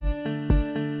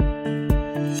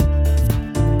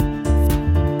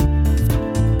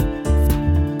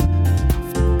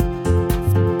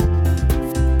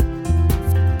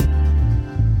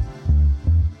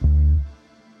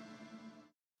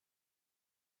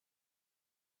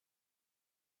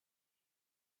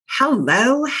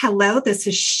Hello, hello. This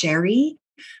is Sherry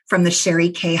from the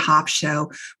Sherry K. Hopp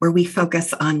Show, where we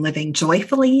focus on living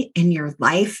joyfully in your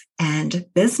life and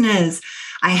business.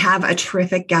 I have a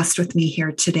terrific guest with me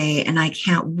here today, and I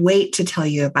can't wait to tell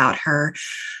you about her.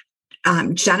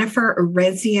 Jennifer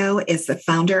Orizio is the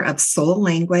founder of Soul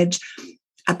Language,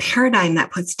 a paradigm that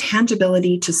puts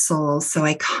tangibility to soul so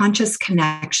a conscious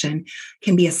connection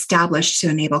can be established to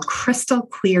enable crystal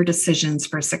clear decisions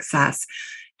for success.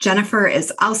 Jennifer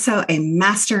is also a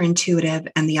master intuitive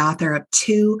and the author of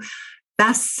 2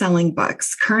 best-selling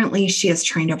books. Currently, she has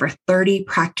trained over 30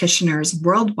 practitioners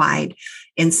worldwide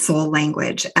in soul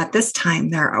language. At this time,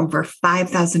 there are over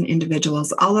 5,000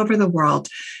 individuals all over the world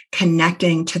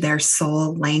connecting to their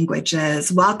soul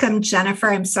languages. Welcome,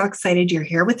 Jennifer. I'm so excited you're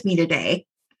here with me today.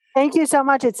 Thank you so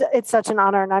much. It's such an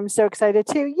honor, and I'm so excited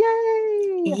too. Yay!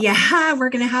 Yeah, we're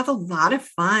going to have a lot of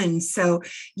fun. So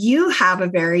you have a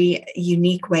very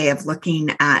unique way of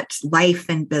looking at life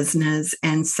and business.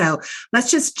 And so let's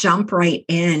just jump right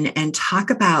in and talk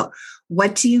about,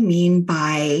 what do you mean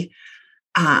by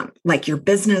like your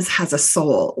business has a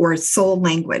soul, or soul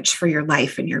language for your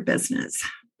life and your business?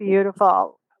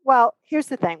 Beautiful. Well, here's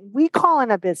the thing. We call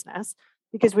in a business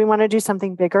because we want to do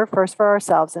something bigger first for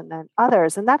ourselves and then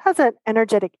others. And that has an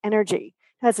energetic energy,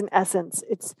 has an essence,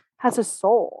 it has a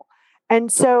soul.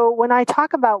 And so when I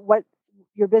talk about what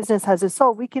your business has a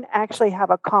soul, we can actually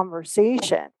have a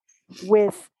conversation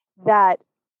with that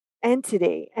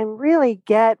entity and really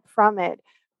get from it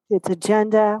its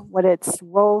agenda, what its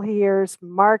role here is,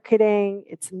 marketing,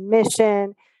 its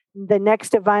mission, the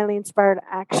next divinely inspired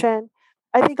action.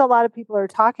 I think a lot of people are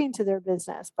talking to their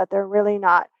business, but they're really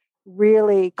not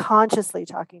really consciously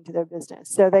talking to their business.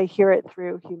 So they hear it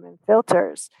through human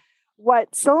filters.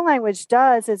 What soul language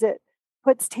does is it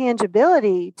puts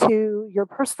tangibility to your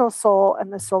personal soul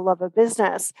and the soul of a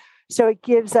business. So it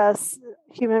gives us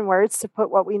human words to put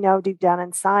what we know deep down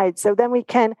inside. So then we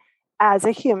can, as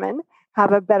a human,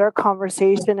 have a better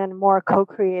conversation and more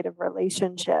co-creative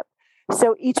relationship.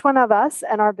 So each one of us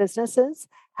and our businesses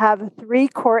have 3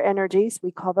 core energies. We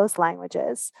call those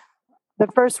languages. The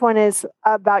first one is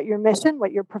about your mission,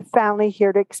 what you're profoundly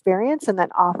here to experience, and then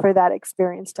offer that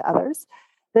experience to others.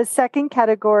 The second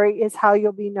category is how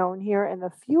you'll be known here and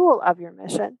the fuel of your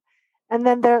mission. And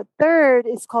then the third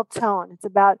is called tone. It's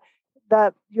about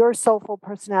your soulful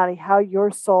personality, how your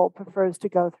soul prefers to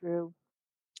go through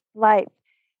life.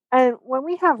 And when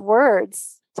we have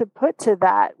words to put to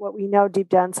that, what we know deep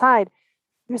down inside,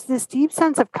 there's this deep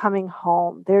sense of coming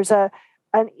home. There's an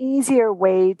easier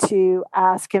way to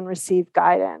ask and receive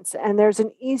guidance. And there's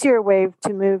an easier way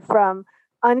to move from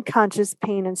unconscious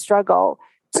pain and struggle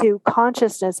to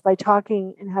consciousness by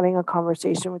talking and having a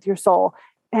conversation with your soul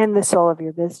and the soul of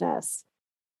your business.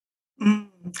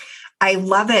 I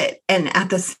love it. And at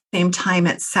the same time,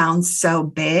 it sounds so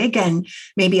big and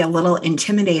maybe a little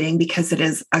intimidating, because it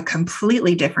is a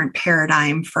completely different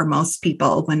paradigm for most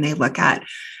people when they look at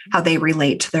how they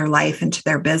relate to their life and to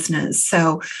their business.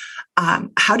 So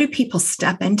how do people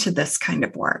step into this kind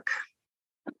of work?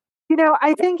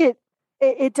 I think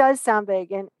it does sound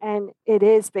big, and it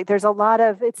is big. There's a lot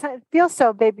of, it feels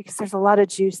so big because there's a lot of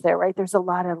juice there, right? There's a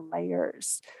lot of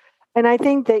layers. And I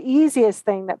think the easiest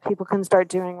thing that people can start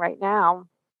doing right now,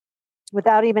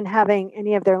 without even having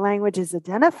any of their languages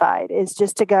identified, is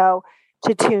just to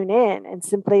tune in and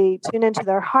simply tune into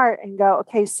their heart and go,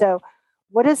 okay, so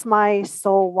what does my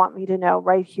soul want me to know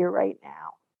right here, right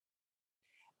now?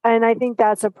 And I think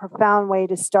that's a profound way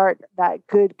to start that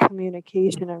good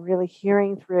communication and really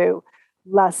hearing through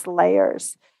less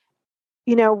layers.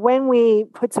 When we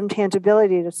put some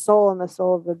tangibility to soul and the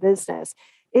soul of the business,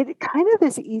 it kind of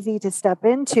is easy to step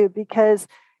into because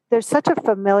there's such a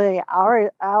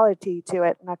familiarity to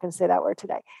it. I'm not going to say that word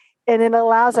today. And it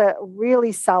allows a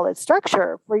really solid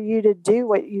structure for you to do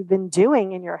what you've been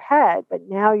doing in your head, but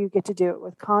now you get to do it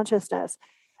with consciousness.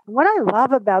 And what I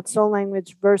love about soul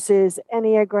language versus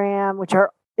Enneagram, which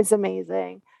is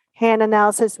amazing, hand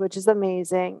analysis, which is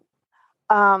amazing,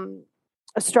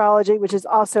 astrology, which is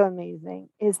also amazing,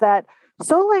 is that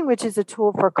soul language is a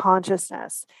tool for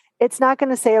consciousness. It's not going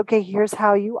to say, okay, here's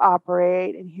how you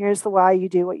operate and here's the why you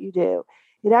do what you do.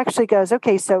 It actually goes,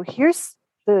 okay, so here's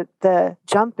the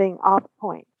jumping off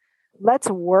point. Let's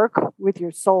work with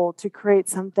your soul to create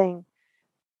something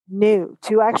new,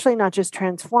 to actually not just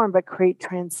transform, but create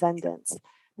transcendence.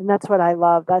 And that's what I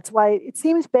love. That's why it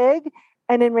seems big.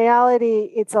 And in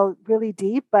reality, it's really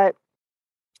deep, but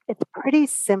it's pretty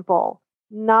simple.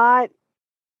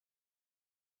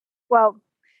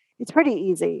 It's pretty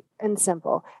easy and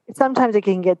simple. Sometimes it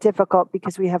can get difficult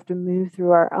because we have to move through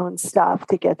our own stuff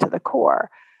to get to the core.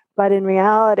 But in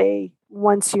reality,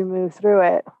 once you move through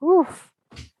it, oof,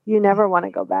 you never want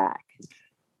to go back.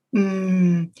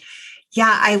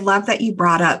 Yeah, I love that you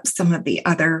brought up some of the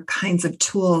other kinds of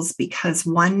tools, because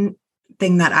one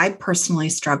thing that I personally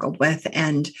struggled with,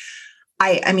 and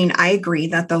I mean, I agree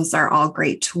that those are all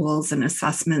great tools and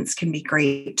assessments can be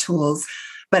great tools,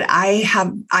 but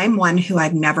I'm one who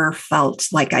I've never felt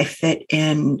like I fit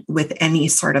in with any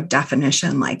sort of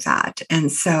definition like that.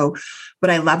 And so what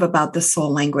I love about the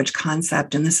soul language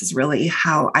concept, and this is really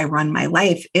how I run my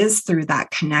life, is through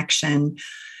that connection,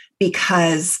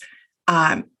 because,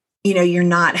 you're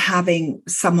not having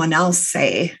someone else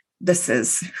say, this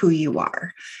is who you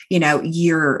are,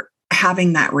 you're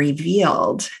having that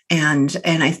revealed. And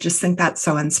I just think that's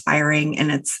so inspiring.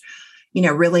 And it's,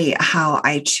 really how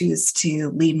I choose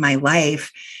to lead my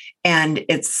life. And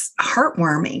it's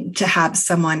heartwarming to have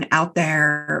someone out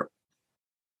there,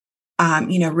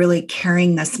 really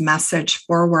carrying this message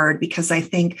forward, because I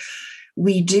think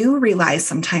we do rely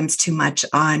sometimes too much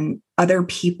on other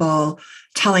people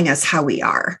telling us how we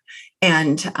are.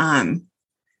 And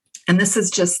this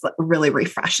is just really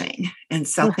refreshing. And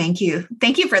so thank you.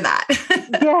 Thank you for that.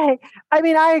 Yeah. I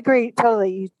mean, I agree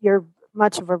totally. You're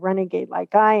much of a renegade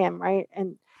like I am, right?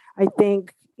 And I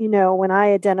think, when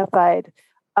I identified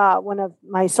one of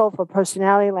my soulful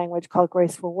personality language called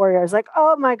Graceful Warrior, I was like,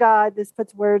 oh my God, this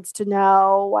puts words to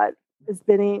know what is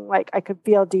being, like, I could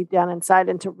feel deep down inside,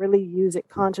 and to really use it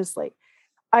consciously.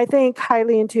 I think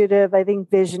highly intuitive, I think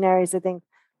visionaries, I think,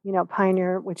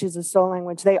 pioneer, which is a soul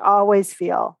language, they always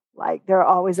feel like they're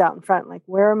always out in front, like,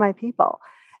 where are my people?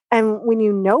 And when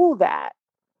you know that,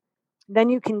 then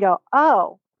you can go,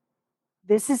 oh,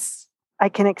 I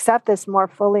can accept this more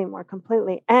fully, more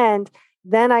completely. And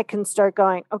then I can start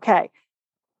going, okay,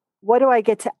 what do I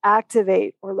get to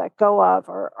activate or let go of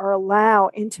or allow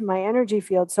into my energy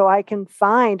field, so I can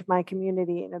find my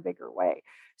community in a bigger way?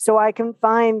 So I can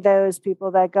find those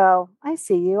people that go, I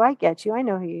see you, I get you, I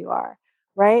know who you are,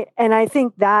 right? And I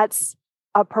think that's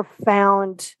a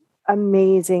profound,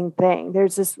 amazing thing.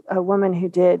 There's a woman who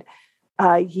did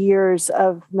years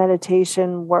of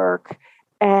meditation work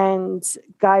and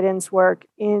guidance work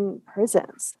in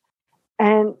prisons.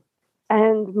 And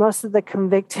most of the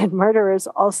convicted murderers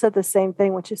all said the same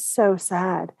thing, which is so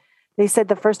sad. They said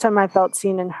the first time I felt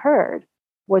seen and heard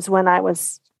was when I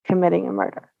was committing a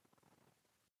murder.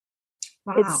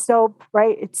 Wow. It's so,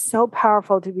 right? It's so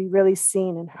powerful to be really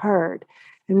seen and heard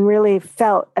and really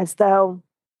felt as though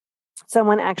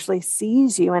someone actually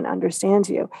sees you and understands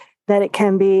you, that it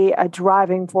can be a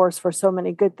driving force for so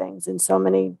many good things and so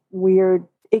many weird,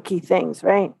 icky things,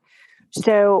 right?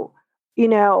 So,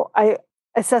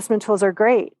 assessment tools are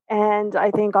great. And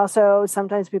I think also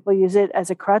sometimes people use it as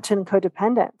a crutch in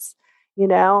codependence,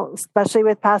 especially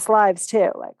with past lives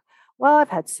too. Like, well, I've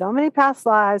had so many past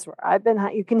lives where I've been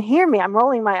hung. You can hear me. I'm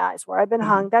rolling my eyes where I've been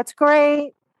hung. That's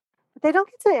great. But they don't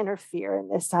get to interfere in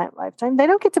this lifetime. They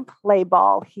don't get to play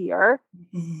ball here.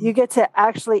 Mm-hmm. You get to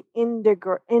actually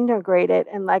integrate it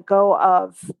and let go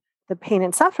of the pain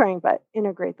and suffering, but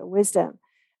integrate the wisdom.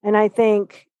 And I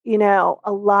think,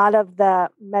 a lot of the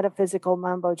metaphysical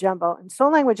mumbo jumbo, and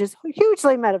soul language is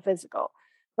hugely metaphysical,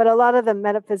 but a lot of the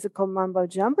metaphysical mumbo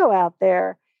jumbo out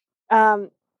there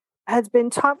has been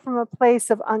taught from a place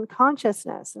of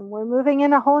unconsciousness. And we're moving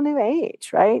in a whole new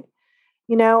age, right?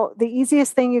 The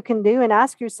easiest thing you can do and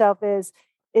ask yourself is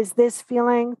this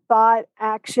feeling, thought,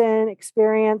 action,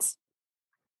 experience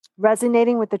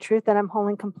resonating with the truth that I'm whole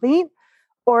and complete?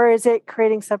 Or is it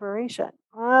creating separation?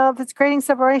 Well, if it's creating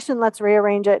separation, let's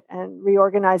rearrange it and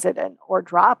reorganize it or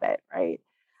drop it, right?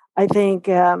 I think,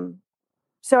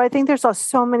 so I think there's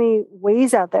so many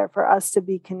ways out there for us to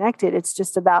be connected. It's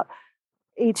just about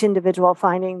each individual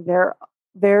finding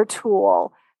their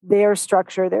tool, their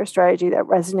structure, their strategy that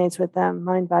resonates with them,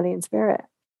 mind, body, and spirit.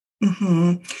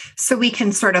 Mm-hmm. So we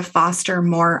can sort of foster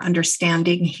more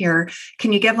understanding here.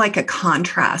 Can you give like a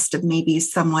contrast of maybe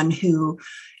someone who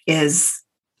is,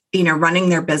 running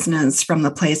their business from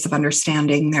the place of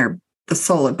understanding the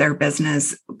soul of their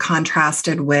business,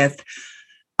 contrasted with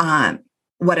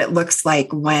what it looks like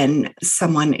when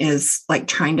someone is like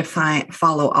trying to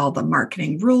follow all the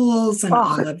marketing rules and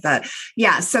all of that.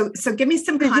 Yeah. So give me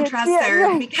some contrast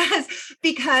there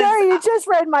because sorry, you just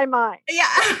read my mind.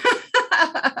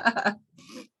 Yeah.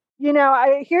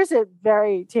 Here's a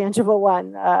very tangible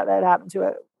one that happened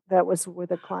that was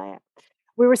with a client.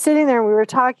 We were sitting there and we were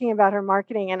talking about her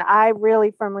marketing, and I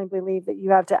really firmly believe that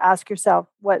you have to ask yourself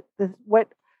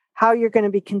how you're going to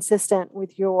be consistent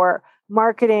with your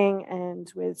marketing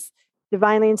and with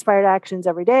divinely inspired actions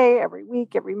every day, every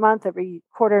week, every month, every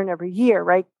quarter, and every year,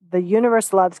 right? The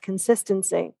universe loves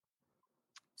consistency.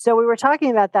 So we were talking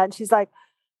about that, and she's like,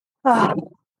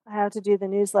 oh, I have to do the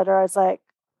newsletter. I was like,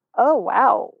 oh,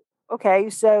 wow. Okay.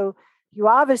 So you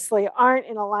obviously aren't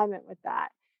in alignment with that.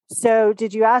 So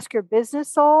did you ask your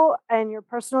business soul and your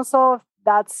personal soul if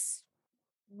that's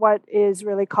what is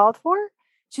really called for?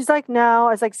 She's like, no.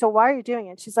 I was like, so why are you doing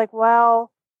it? She's like,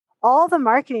 well, all the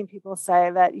marketing people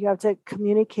say that you have to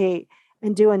communicate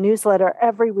and do a newsletter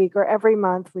every week or every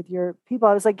month with your people.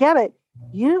 I was like, yeah, but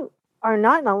you are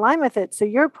not in alignment with it. So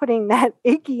you're putting that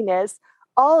ickiness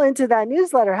all into that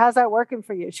newsletter. How's that working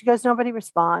for you? She goes, nobody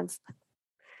responds.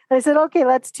 And I said, okay,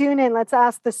 let's tune in. Let's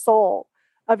ask the soul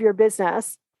of your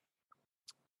business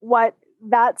what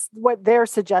their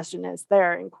suggestion is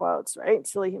there in quotes, right?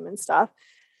 Silly human stuff.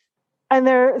 And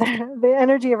the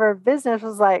energy of our business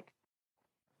was like,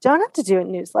 don't have to do a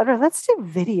newsletter. Let's do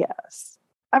videos.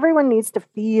 Everyone needs to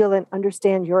feel and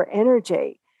understand your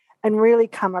energy and really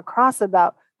come across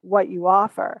about what you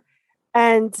offer.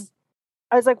 And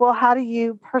I was like, well, how do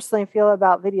you personally feel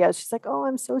about videos? She's like, oh,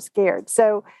 I'm so scared.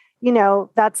 So,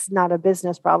 that's not a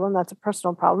business problem. That's a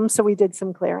personal problem. So we did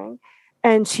some clearing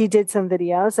and she did some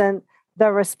videos and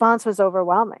the response was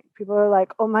overwhelming. People were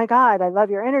like, oh my God, I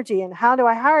love your energy. And how do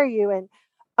I hire you? And,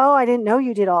 oh, I didn't know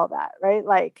you did all that, right?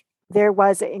 Like there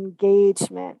was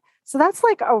engagement. So that's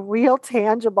like a real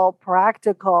tangible,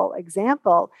 practical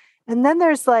example. And then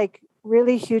there's like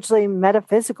really hugely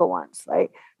metaphysical ones,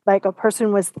 like a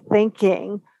person was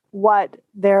thinking what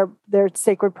their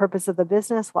sacred purpose of the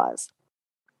business was.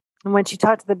 And when she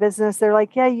talked to the business, they're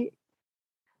like, yeah, we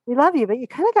love you, but you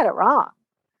kind of got it wrong.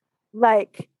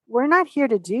 Like, we're not here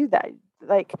to do that.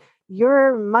 Like,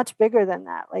 you're much bigger than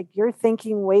that. Like, you're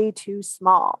thinking way too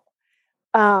small.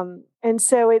 And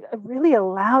so it really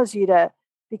allows you to,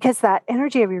 because that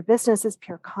energy of your business is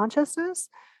pure consciousness.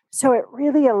 So it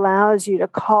really allows you to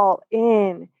call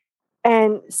in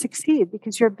and succeed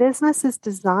because your business is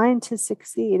designed to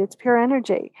succeed. It's pure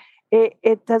energy.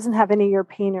 It doesn't have any of your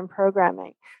pain and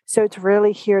programming. So it's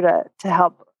really here to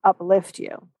help uplift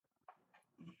you.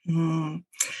 Mm.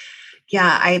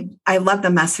 Yeah, I love the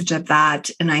message of that.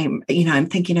 And I'm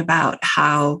thinking about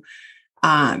how,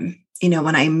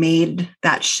 when I made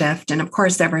that shift, and of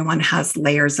course, everyone has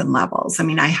layers and levels. I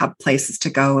mean, I have places to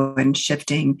go and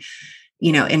shifting,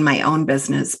 in my own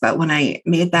business. But when I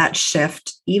made that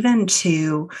shift, even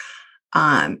to,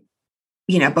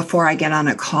 before I get on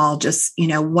a call, just,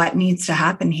 what needs to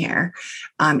happen here?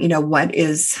 What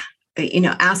is,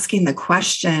 asking the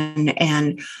question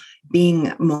and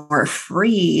being more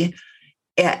free.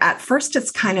 At first,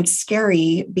 it's kind of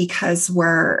scary because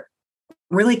we're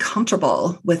really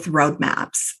comfortable with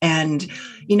roadmaps. And,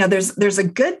 there's a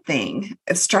good thing.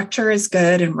 If structure is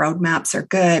good and roadmaps are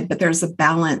good, but there's a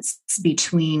balance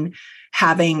between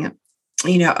having, a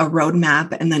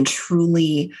roadmap and then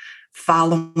truly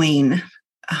following,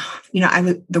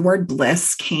 the word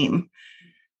bliss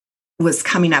was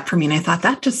coming up for me. And I thought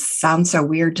that just sounds so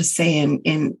weird to say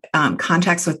in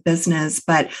context with business,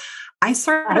 but I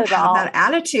sort of have that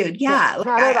attitude. Yeah.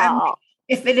 Like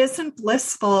if it isn't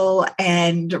blissful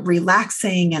and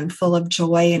relaxing and full of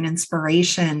joy and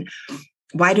inspiration,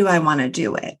 why do I want to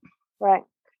do it? Right.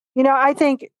 I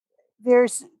think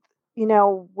there's,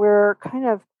 we're kind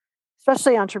of,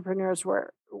 especially entrepreneurs,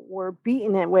 we're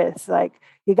beating it with like,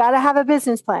 you got to have a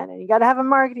business plan and you got to have a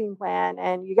marketing plan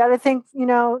and you got to think,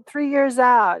 3 years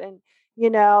out and, you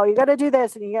got to do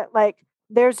this and you get like,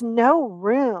 there's no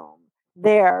room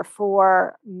there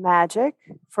for magic,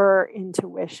 for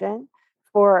intuition,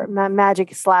 for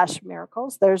magic /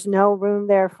 miracles. There's no room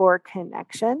there for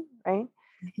connection, right?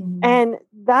 Mm-hmm. And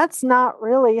that's not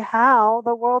really how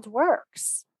the world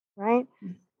works, right?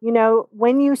 Mm-hmm.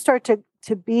 When you start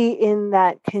to be in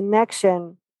that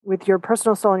connection with your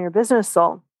personal soul and your business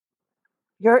soul,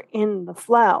 you're in the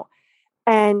flow.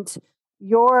 And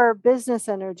your business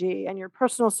energy and your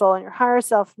personal soul and your higher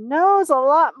self knows a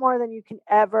lot more than you can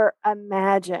ever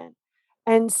imagine.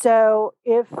 And so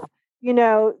if,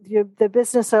 the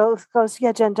business soul goes,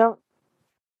 yeah, Jen, don't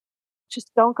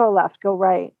go left, go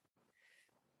right.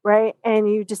 Right.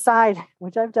 And you decide,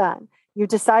 which I've done, you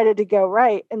decided to go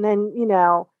right. And then,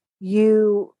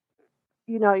 you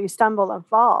stumble and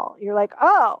fall. You're like,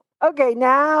 oh, okay,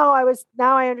 now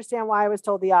I understand why I was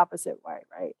told the opposite way.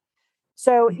 Right.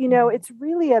 So, it's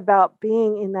really about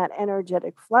being in that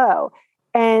energetic flow.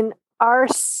 And our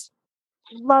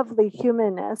lovely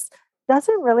humanness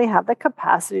doesn't really have the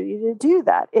capacity to do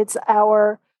that. It's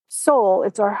our soul,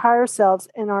 it's our higher selves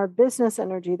and our business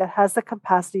energy that has the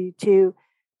capacity to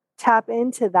tap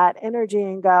into that energy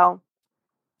and go,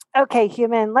 okay,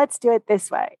 human, let's do it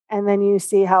this way. And then you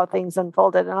see how things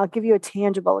unfolded. And I'll give you a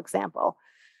tangible example.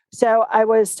 So I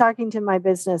was talking to my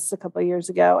business a couple of years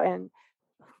ago and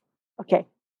okay,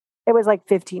 It was like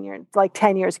 15 years, like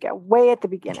 10 years ago, way at the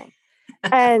beginning.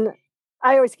 And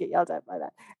I always get yelled at by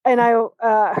that. And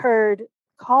I heard,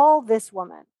 call this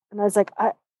woman. And I was like,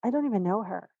 I don't even know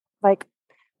her. Like,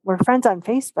 we're friends on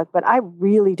Facebook, but I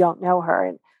really don't know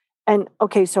her. And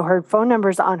okay, so her phone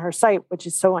number's on her site, which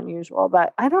is so unusual,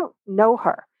 but I don't know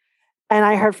her. And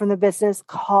I heard from the business,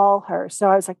 call her. So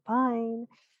I was like, fine.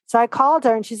 So I called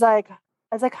her and I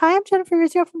was like, hi, I'm Jennifer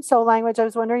Urizio from Soul Language. I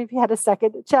was wondering if you had a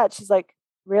second to chat. She's like,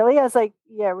 really? I was like,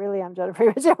 yeah, really. I'm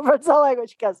Jennifer Urizio from Soul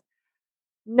Language. She goes,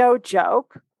 no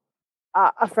joke.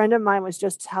 A friend of mine was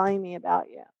just telling me about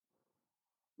you.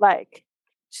 Like,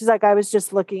 she's like, I was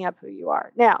just looking up who you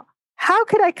are. Now, how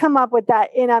could I come up with that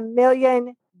in a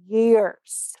million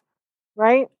years?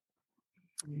 Right?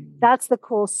 That's the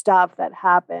cool stuff that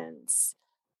happens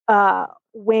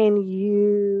when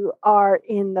you are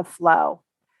in the flow.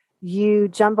 You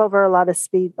jump over a lot of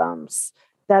speed bumps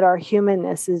that our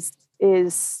humanness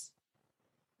is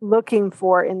looking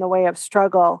for in the way of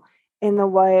struggle, in the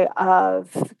way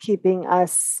of keeping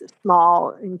us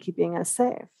small and keeping us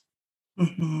safe.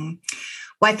 Mm-hmm.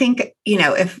 Well, I think,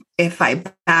 if I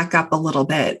back up a little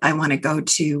bit, I want to go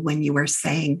to when you were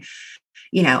saying,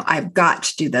 I've got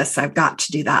to do this, I've got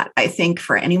to do that. I think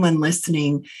for anyone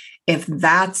listening, if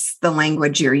that's the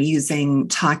language you're using,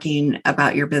 talking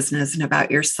about your business and about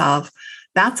yourself,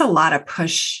 that's a lot of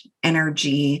push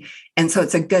energy. And so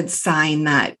it's a good sign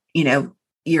that,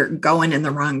 you're going in the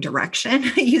wrong direction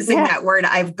using that word,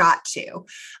 I've got to.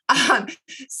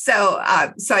 So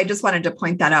I just wanted to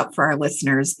point that out for our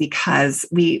listeners, because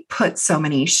we put so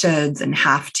many shoulds and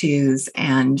have tos.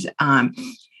 And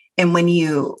when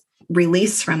you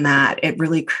release from that, it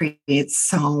really creates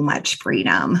so much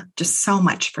freedom, just so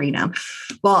much freedom.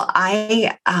 Well,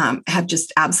 I have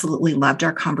just absolutely loved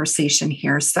our conversation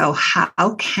here. So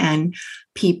how can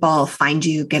people find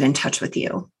you, get in touch with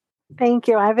you? Thank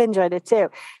you. I've enjoyed it too.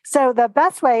 So the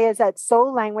best way is at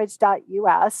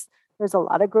soullanguage.us. There's a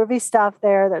lot of groovy stuff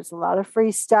there. There's a lot of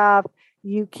free stuff.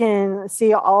 You can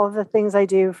see all of the things I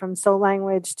do, from soul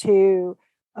language to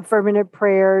affirmative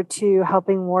prayer to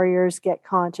helping warriors get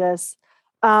conscious.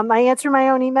 I answer my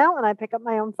own email and I pick up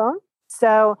my own phone.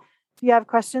 So if you have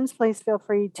questions, please feel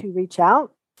free to reach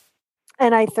out.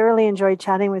 And I thoroughly enjoyed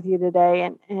chatting with you today.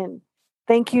 And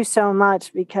thank you so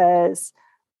much, because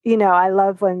I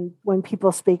love when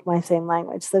people speak my same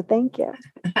language. So thank you.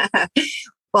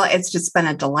 Well, it's just been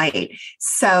a delight.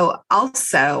 So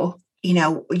also,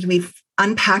 we've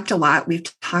unpacked a lot. We've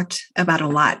talked about a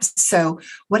lot. So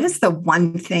what is the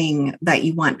one thing that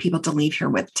you want people to leave here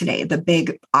with today? The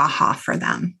big aha for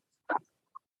them?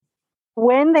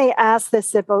 When they ask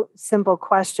this simple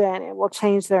question, it will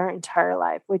change their entire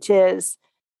life, which is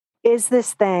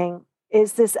this thing,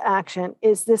 is this action,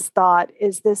 is this thought,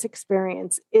 is this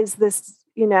experience, is this,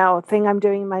 thing I'm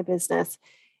doing in my business,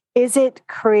 is it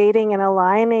creating and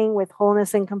aligning with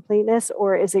wholeness and completeness,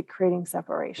 or is it creating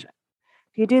separation?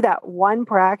 If you do that one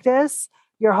practice,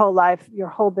 your whole life, your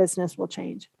whole business will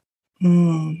change.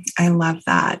 I love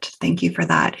that. Thank you for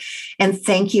that. And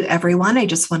thank you, everyone. I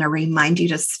just want to remind you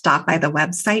to stop by the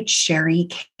website,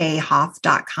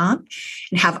 sherrykhoff.com,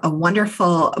 and have a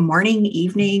wonderful morning,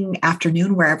 evening,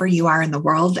 afternoon, wherever you are in the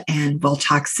world. And we'll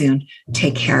talk soon.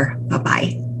 Take care.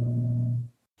 Bye-bye.